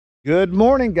Good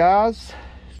morning, guys.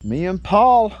 Me and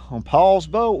Paul on Paul's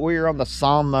boat. We're on the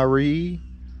Nassau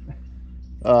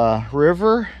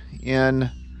River in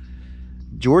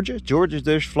Georgia.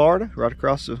 There's Florida, right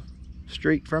across the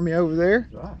street from you over there.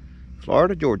 Right.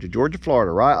 Florida, Georgia,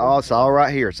 Florida. Right, oh, it's all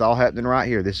right here. It's all happening right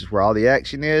here. This is where all the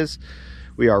action is.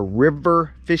 We are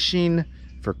river fishing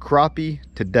for crappie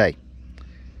today.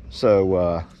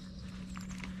 So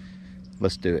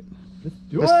let's do it. Let's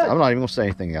do it. I'm not even gonna say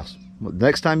anything else.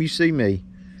 Next time you see me,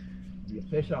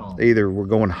 fish on. Either we're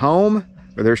going home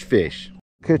or there's fish.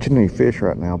 Catching any fish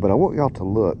right now, but I want y'all to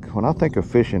look. When I think of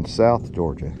fishing South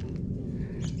Georgia,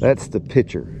 that's the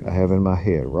picture I have in my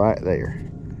head right there.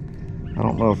 I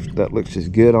don't know if that looks as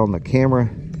good on the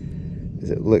camera as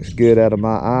it looks good out of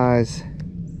my eyes,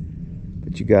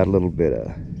 but you got a little bit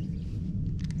of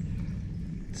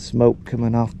smoke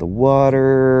coming off the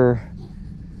water.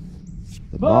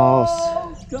 The moss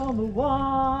on the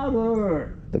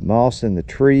water. The moss in the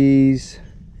trees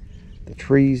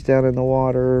down in the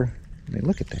water. I mean,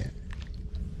 look at that.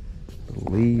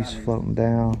 The leaves floating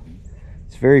down.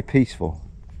 It's very peaceful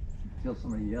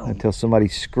until somebody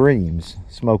screams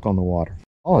smoke on the water.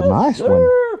 Oh, a nice one.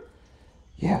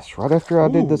 Yes, right after I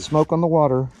did the smoke on the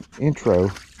water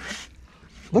intro.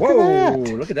 Look at that.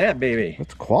 Look at that, baby.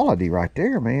 That's quality right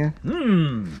there, man.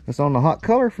 That's on the hot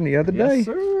color from the other day. Yes,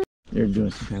 sir. You're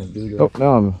doing some kind of doodle. Oh,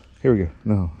 no, here we go.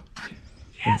 No.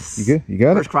 Yes. You good? You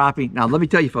got First it? crappie. Now, let me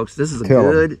tell you, folks, this is a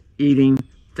good eating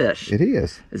fish. It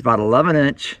is. It's about 11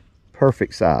 inch.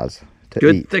 Perfect size to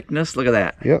Good eat. thickness. Look at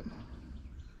that. Yep.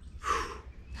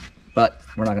 But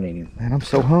we're not going to eat him. Man, I'm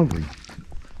so hungry.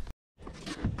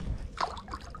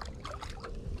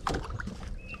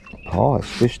 Oh, it's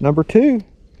fish number 2.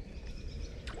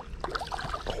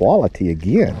 Quality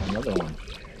again. Another one.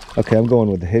 Okay, I'm going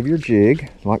with the heavier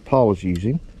jig, like Paul was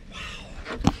using.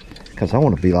 Because I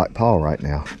want to be like Paul right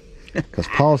now. Because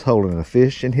Paul's holding a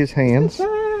fish in his hands.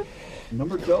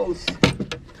 Number goes.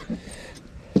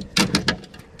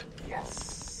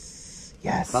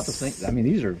 Yes. About the thing. I mean,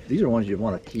 these are ones you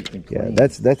want to keep and clean. Yeah,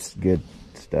 that's good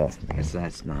stuff, man.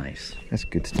 That's nice. That's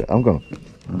good stuff. I'm gonna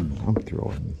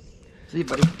throw it. See you,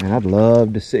 buddy. And I'd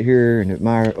love to sit here and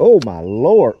admire. Oh my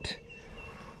Lord!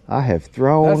 I have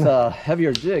thrown. That's a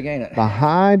heavier jig, ain't it?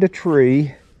 Behind a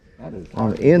tree. That is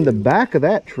In the back of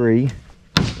that tree.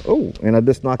 Oh, and I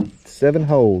just knocked 7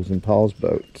 holes in Paul's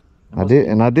boat. I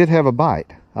did have a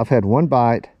bite. I've had one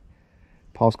bite.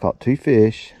 Paul's caught 2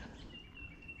 fish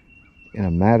in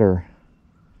a matter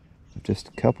of just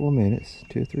a couple of minutes,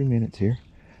 2 or 3 minutes here.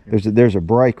 There's a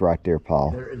break right there,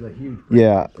 Paul. There is a huge break.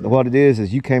 Yeah, what it is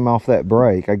you came off that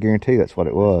break. I guarantee that's what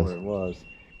it was. That's what it was.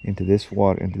 Into this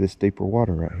water, into this deeper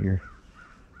water right here.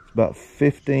 It's about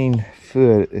 15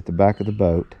 foot at the back of the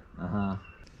boat.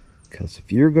 Because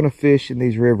if you're going to fish in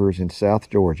these rivers in South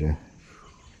Georgia,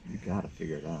 you got to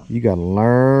figure it out. You got to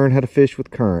learn how to fish with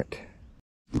current.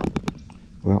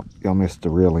 Well, y'all missed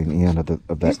the reeling end of that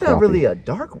He's not crappie. really as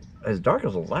dark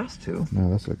as the last 2.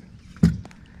 No, that's a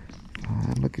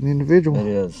fine-looking individual. It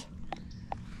is.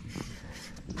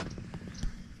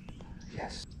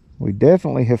 Yes. We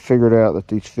definitely have figured out that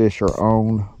these fish are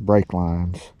on break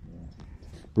lines.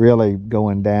 Really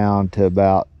going down to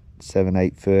about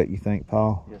 7-8 foot, you think,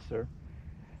 Paul? Yes, sir.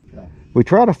 Okay. We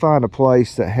try to find a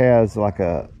place that has like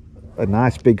a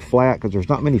nice big flat, because there's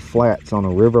not many flats on a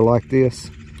river like this.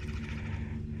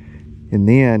 And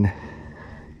then,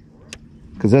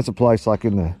 because that's a place like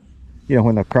in the,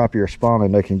 when the crappie are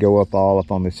spawning, they can go all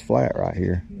up on this flat right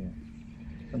here. Yeah.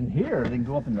 And here, they can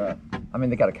go up in the,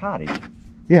 they got a cottage.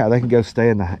 Yeah, they can go stay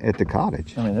at the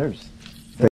cottage. I mean, there's...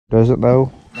 Doesn't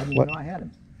know I didn't what know I had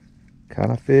him. kind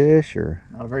of fish or...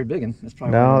 Not a very big one. That's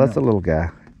probably No, that's a little guy.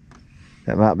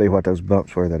 That might be what those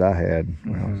bumps were that I had.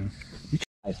 You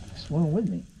guys swimming with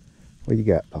me. What you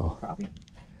got, Paul? Crappie.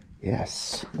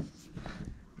 Yes.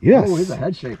 Yes. Oh, he's a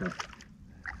head shaker.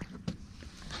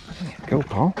 Go,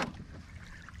 Paul.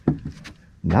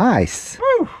 Nice.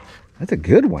 Woo. That's a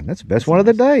good one. That's the best one of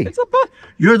the day.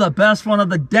 You're the best one of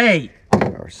the day. We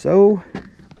are so...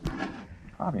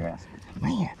 Crappie mask.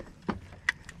 Man.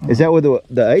 Is that with the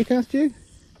 1/8 ounce jig?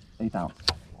 1/8 ounce.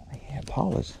 Man,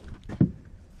 Paul is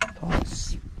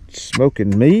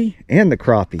smoking me and the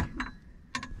crappie.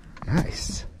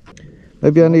 Nice.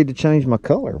 Maybe I need to change my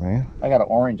color, man. I got an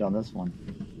orange on this one.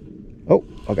 Oh,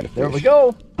 I got a fish. There we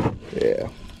go. Yeah.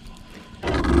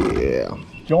 Yeah.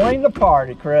 Join the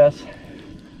party, Chris.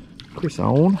 Chris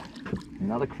on.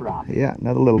 Another crappie. Yeah,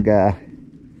 another little guy.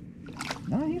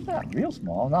 No, he's not real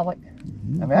small. Not like...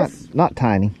 that's... Not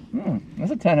tiny.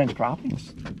 That's a 10-inch crappie.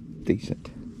 That's decent.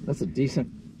 That's a decent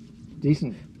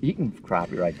eating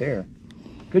crappie right there.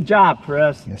 Good job,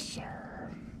 Chris. Yes, sir.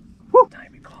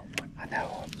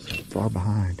 far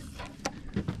behind.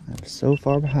 I'm so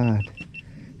far behind.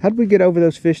 How did we get over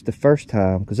those fish the first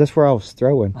time? Because that's where I was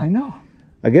throwing. I know.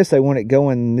 I guess they want it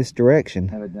going in this direction.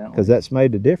 Evidently. Because that's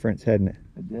made a difference, hadn't it?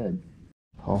 It did.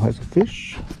 Paul has a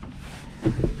fish.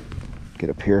 Get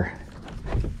up here.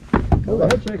 Go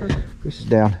ahead, shaker. This is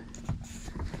down.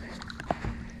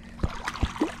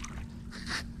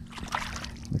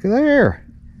 Look at there.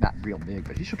 Not real big,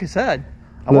 but he shook his head.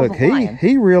 Look,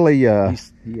 he really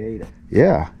he ate it.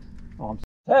 yeah. Oh,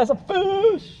 that's a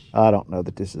fish. I don't know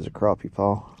that this is a crappie,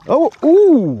 Paul. Oh,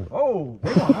 ooh. Oh,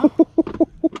 big one, huh?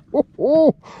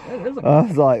 Oh. That is a I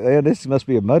was like, man, this must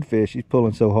be a mudfish. He's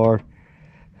pulling so hard.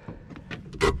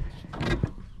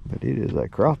 But it is a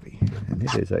crappie, and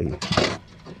it is a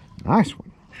nice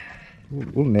one.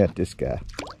 We'll net this guy.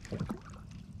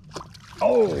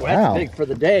 Oh, that's wow. big for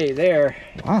the day there.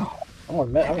 Wow.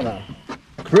 I'm gonna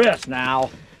Chris now.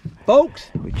 Folks,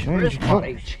 We Chris changed caught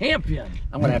a colors. champion.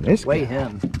 I'm gonna have This to weigh guy.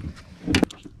 him.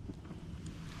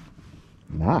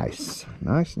 Nice,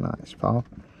 nice, nice, Paul.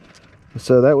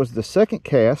 So that was the second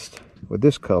cast with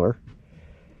this color.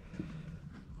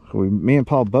 So me and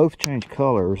Paul both changed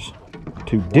colors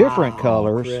to different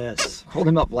colors. Chris. Hold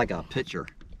him up like a pitcher.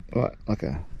 What, like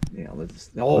a Yeah, let's.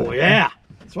 Oh yeah,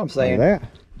 that's what I'm like saying. that?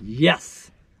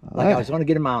 Yes, like that. I was going to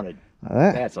get him mounted. Like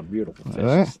that? That's a beautiful fish.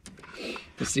 that.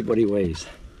 Let's see what he weighs.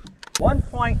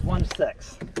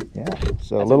 1.16. Yeah.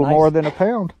 So a That's little a nice- more than a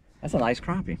pound. That's a nice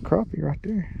crappie. Crappie right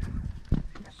there.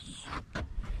 Yes.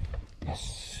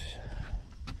 Yes.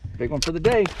 Big one for the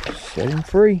day. Set him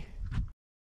free.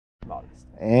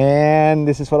 And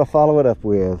this is what I follow it up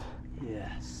with.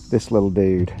 Yes. This little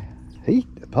dude.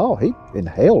 Paul, he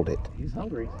inhaled it. He's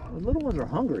hungry. The little ones are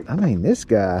hungry. I mean, this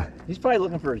guy, He's probably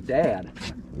looking for his dad.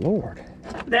 Lord.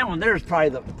 That one there's probably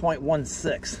the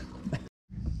 0.16.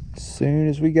 As soon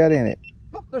as we got in it.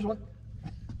 Oh, there's one.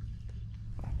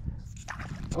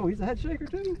 Oh, he's a head shaker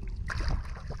too.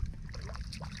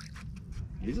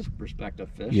 He's a prospective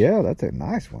fish. Yeah, that's a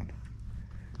nice one.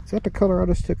 Is that the color I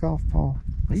just took off, Paul?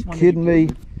 Are you This one kidding me?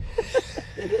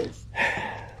 It is.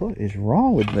 What is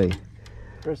wrong with me?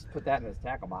 Chris put that in his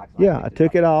tackle box. Yeah, I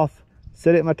took it off,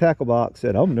 set it in my tackle box,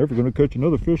 said, I'm never going to catch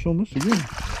another fish on this again.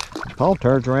 Paul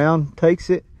turns around, takes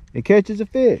it, and catches a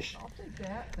fish. I'll take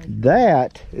that.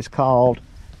 That is called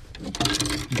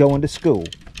going to school.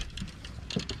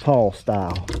 Paul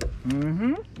style.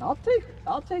 Mm-hmm.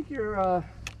 I'll take your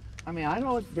I mean, I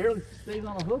know it barely stays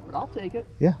on a hook, but I'll take it.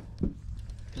 Yeah.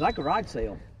 Because I garage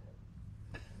sail.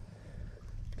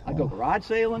 I go garage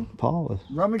sailing, Paul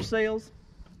rummage sales.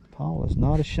 is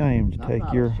not ashamed to I'm take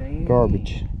not your ashamed.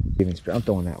 garbage. I'm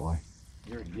throwing that way.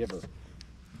 You're a giver.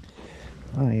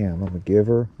 I am. I'm a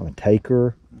giver. I'm a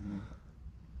taker.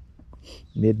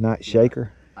 Midnight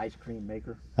shaker. Ice cream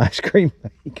maker. Ice cream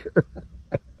maker.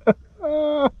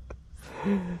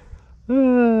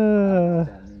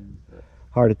 That means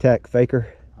Heart attack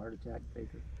faker. heart attack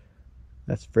faker.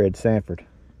 That's Fred Sanford.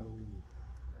 Oh.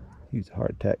 He was a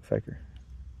heart attack faker.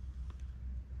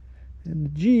 And the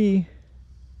G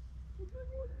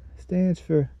stands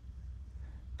for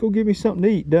go give me something to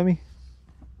eat, dummy.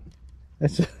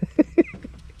 That's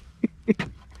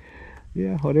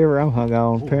yeah, whatever I'm hung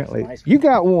on. Ooh, Apparently, that's a nice you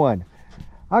got one.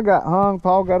 I got hung.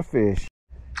 Paul got a fish.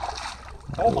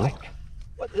 Oh my!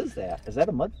 What is that? Is that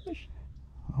a mudfish?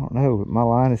 I don't know, but my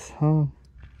line is hung.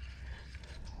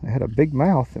 It had a big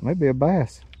mouth. It may be a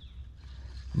bass.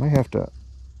 I may have to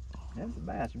That's a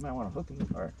bass. You might want to hook him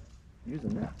or use a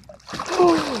net.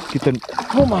 get the.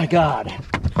 Oh my God!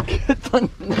 Get the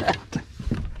net.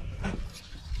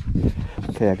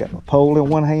 Okay, I got my pole in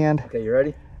one hand. Okay, you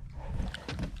ready?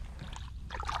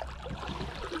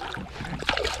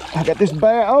 I got this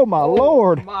bass. Oh my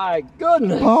Lord! My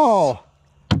goodness! Paul.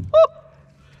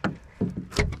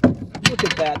 Look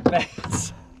at that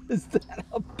bass. Is that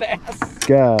a bass?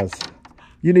 Guys,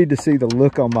 you need to see the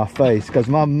look on my face because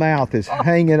my mouth is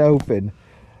hanging open.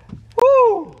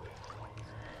 Woo!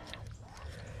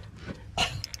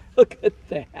 Look at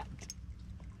that.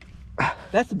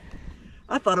 That's.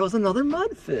 I thought it was another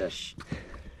mudfish.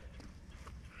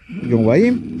 You gonna weigh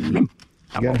him?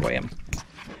 I'm Yeah. gonna weigh him.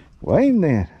 Weigh him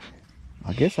then.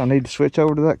 I guess I need to switch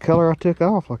over to that color I took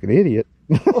off like an idiot.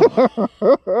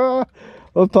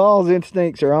 Well, Paul's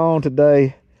instincts are on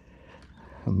today.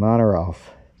 Mine are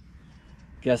off.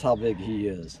 Guess how big he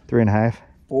is? 3.5.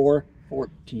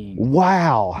 414.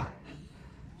 Wow.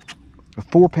 A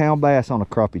 4-pound bass on a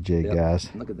crappie jig, Yep. guys.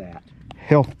 Look at that.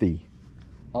 Healthy.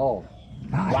 Oh,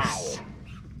 Nice. wow.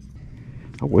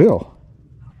 I will.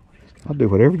 I'll do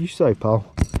whatever you say, Paul,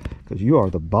 because you are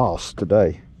the boss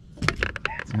today.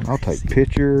 And I'll take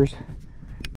pictures.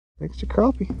 I think it's a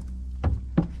crappie.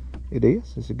 It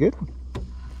is. It's a good one.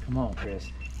 Come on,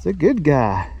 Chris. It's a good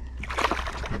guy.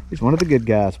 He's one of the good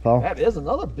guys, Paul. That is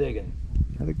another big one.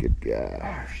 Another good guy.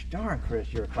 Gosh darn,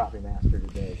 Chris, you're a crappie master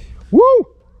today. Woo!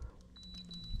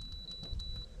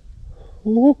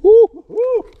 Woo!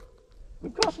 Woo!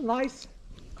 We've got some nice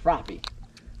crappie.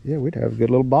 Yeah, we'd have a good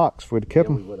little box if we'd kept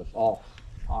We them. would have all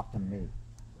talked to me.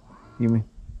 You mean?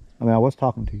 I mean, I was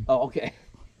talking to you. Oh, okay.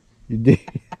 You did.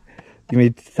 You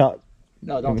mean to talk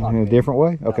No, don't talk in to a me. different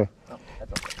way? Okay. No,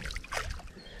 that's okay.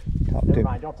 Talk Never to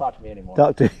mind, don't talk to me anymore.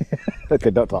 Talk to. Okay,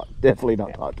 don't talk. Definitely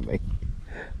don't talk to me.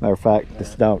 Matter of fact,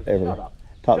 just don't Shut ever up.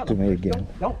 talk Shut to up, me Chris. again.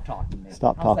 Don't talk to me.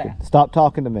 Stop How's talking. that? Stop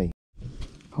talking to me.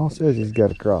 Paul says he's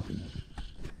got a crappie.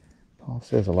 Paul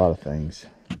says a lot of things.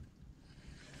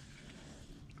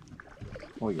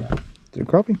 Oh, yeah. Is it a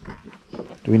crappie?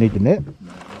 Do we need the net?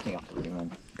 No, I think I'll put it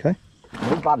in. Okay.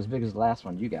 It's about as big as the last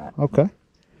one you got. Okay.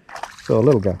 So a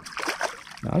little guy.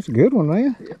 No, that's a good one,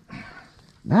 man. Yeah.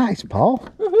 Nice, Paul.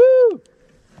 Woohoo!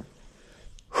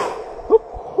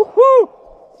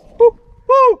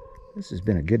 This has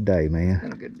been a good day, man.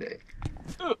 Been a good day.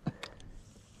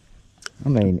 I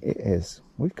mean,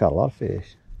 we've caught a lot of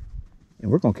fish. And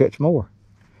we're going to catch more.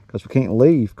 Because we can't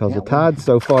leave because the tide's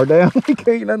so far down, we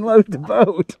can't unload the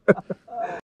boat.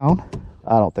 I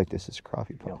don't think this is a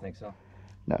crappie, You Paul. don't think so?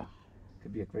 No.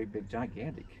 Could be a great big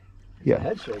gigantic. It's Yeah. a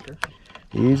head shaker.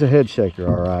 He's a head shaker,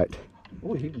 all right.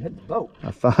 Oh, he even hit the boat.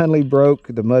 I finally broke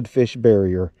the mudfish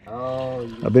barrier. Oh,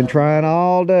 I've been trying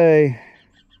all day.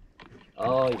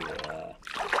 Oh, yeah.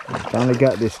 I finally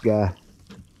got this guy.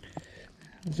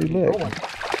 How's he look?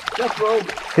 Just roll.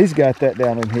 He's got that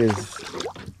down in his...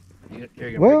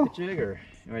 You're Well- gonna break the jig, or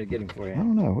you ready to get him for I you?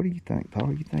 don't know. What do you think,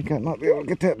 Paul? You think I might be able to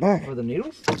get that back? For the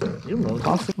needles? You know.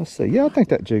 Possibly. Let's see. Yeah, I think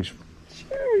that jig's...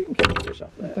 Sure, you can catch fish off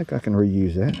I that. think I can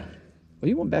reuse that. Well,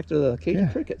 you went back to the Cajun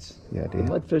Yeah. crickets. Yeah, I The did.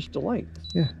 mudfish delight.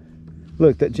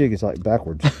 Look, that jig is like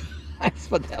backwards. That's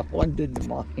what that one did to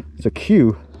mine. It's a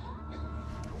Q.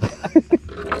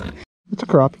 It's a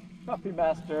crappie. Crappie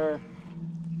master.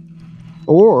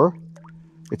 Or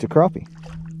it's a crappie.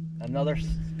 Another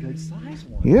good size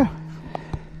one. Yeah,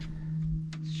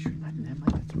 Shoot, I didn't have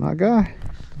my... it's my guy.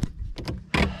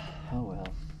 Oh well.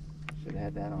 Should have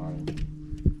had that on.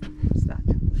 It's not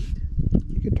too late.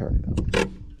 You can turn it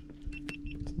on.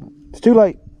 It's too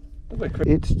late. Look at Chris.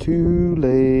 It's too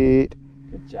late.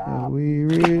 Good job. We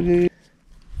really...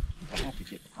 I have to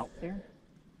get out there.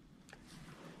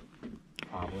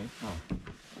 Probably. Oh.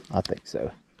 I think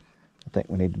so. I think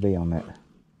we need to be on that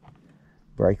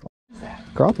break.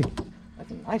 Crappie.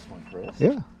 That's a nice one, Chris.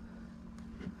 Yeah,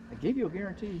 I gave you a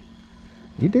guarantee.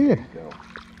 you did. Go.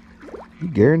 You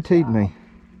guaranteed me.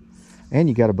 And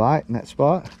you got a bite in that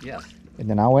spot. Yes. And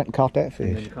then I went and caught that And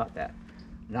then fish. you caught that.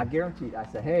 And I guaranteed. I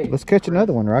said, hey. Let's catch Chris.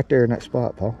 another one right there in that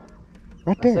spot, Paul.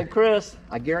 Right I there. said, Chris,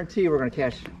 I guarantee we're going to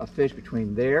catch a fish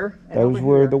between there and Those over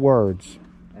were here. the words.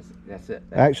 That's it.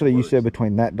 That's Actually, the you words. said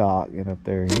between that dock and up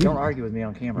there. Don't argue with me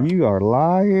on camera. You are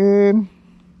lying.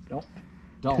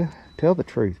 Don't. Tell the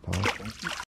truth, Paul.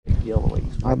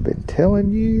 Giveaways. I've been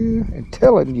telling you and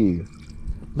telling you.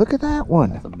 Look at that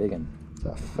one. That's a big one. It's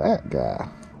a fat guy.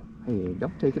 Hey,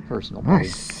 don't take it personal, buddy.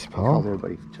 Nice, Calls Paul.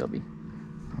 everybody chubby.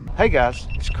 Hey guys,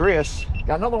 it's Chris.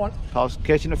 Got another one. Paul's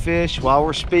catching a fish while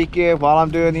we're speaking, while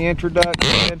I'm doing the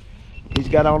introduction. He's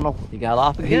got on the... You got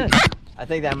off again. I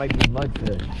think that might be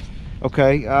mudfish.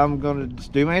 Okay, I'm gonna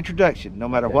just do my introduction. No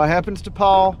matter what happens to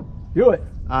Paul, Do it.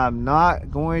 I'm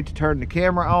not going to turn the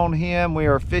camera on him. We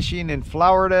are fishing in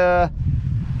Florida.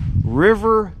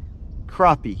 River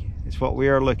crappie is what we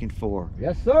are looking for.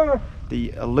 Yes, sir.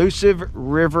 The elusive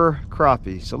river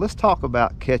crappie. So let's talk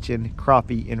about catching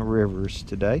crappie in rivers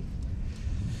today.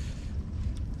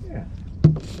 Yeah.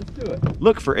 Let's do it.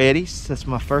 Look for eddies. That's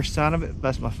my first sign of it.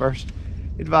 That's my first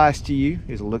advice to you,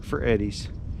 is look for eddies.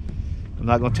 I'm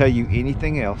not going to tell you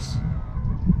anything else,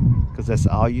 because that's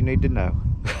all you need to know.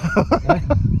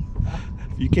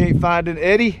 If you can't find an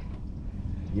eddy,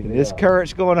 and this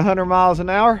current's going 100 miles an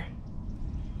hour,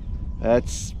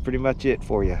 that's pretty much it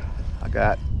for you. I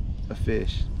got a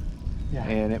fish. Yeah.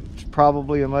 And it's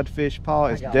probably a mudfish, Paul.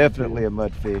 It's got definitely a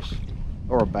mudfish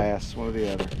or a bass, one or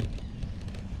the other.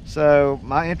 So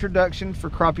my introduction for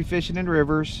crappie fishing in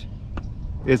rivers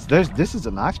is this is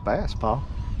a nice bass, Paul.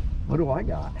 What do I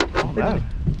got? I don't know.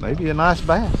 Maybe a nice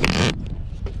bass.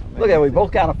 Look at it, we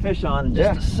both got a fish on in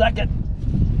just a second.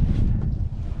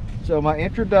 So my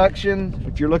introduction,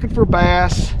 if you're looking for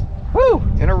bass Woo!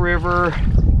 in a river,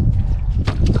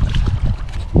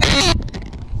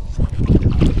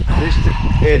 fish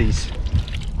the eddies.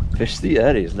 Fish the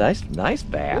eddies. Nice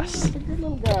bass. That's a good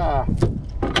little guy.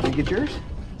 Did you get yours?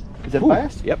 Is that Ooh,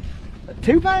 bass? Yep.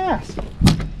 2 bass.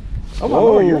 Oh my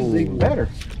Lord, yours is even better.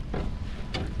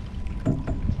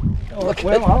 Oh, look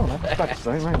Well, at I don't know. It's about the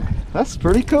same, ain't it? That's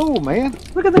pretty cool, man.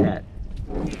 Look at that.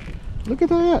 Look at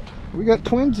that. We got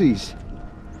twinsies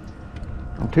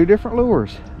on 2 different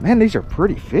lures. Man, these are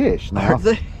pretty fish now. Aren't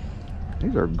they?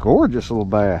 These are gorgeous little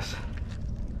bass.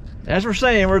 As we're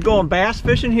saying, we're going bass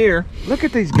fishing here. Look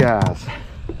at these guys.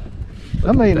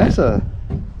 I mean, that's a...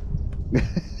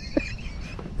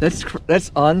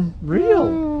 That's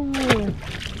unreal. Oh,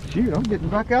 shoot, I'm getting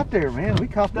back out there, man. We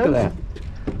caught those. Look at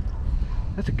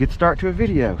That's a good start to a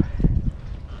video.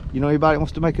 You know anybody that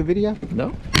wants to make a video?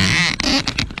 No?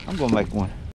 I'm gonna make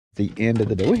one. The end of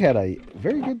the day. We had a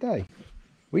very good day.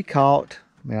 We caught,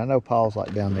 I mean, I know Paul's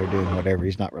like down there doing whatever.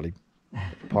 He's not really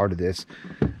part of this.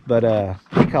 But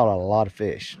we caught a lot of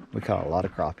fish. We caught a lot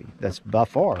of crappie. That's by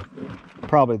far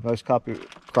probably the most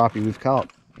crappie we've caught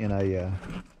in a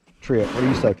trip. What do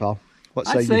you say, Paul? What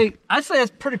say you? I'd say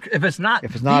it's pretty. If it's not,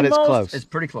 If it's not, it's close. It's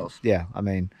pretty close. Yeah, I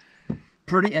mean,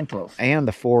 Pretty and close. and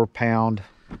the 4-pound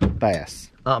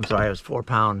bass, Oh, I'm sorry. It was 4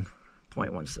 pound,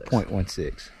 0.16.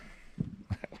 0.16.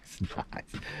 That was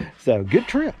nice. So good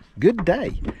trip, good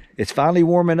day. It's finally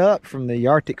warming up from the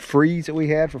Arctic freeze that we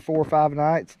had for 4 or 5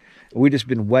 nights. We've just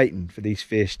been waiting for these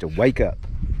fish to wake up,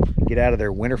 get out of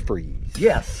their winter freeze.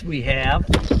 Yes, we have.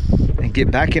 And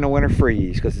get back in a winter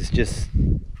freeze because it's just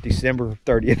December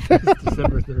 30th.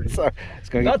 December 30th. So it's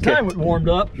going About time it warmed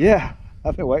up. Yeah,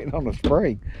 I've been waiting on the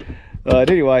spring.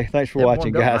 Anyway, thanks for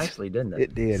watching, warmed up guys. nicely, didn't it?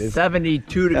 It did. It's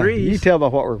 72 degrees. You can tell by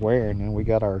what we're wearing, and we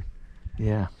got our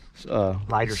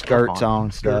Lighter skirts stuff on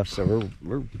and stuff. So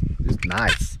we're it's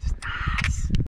nice.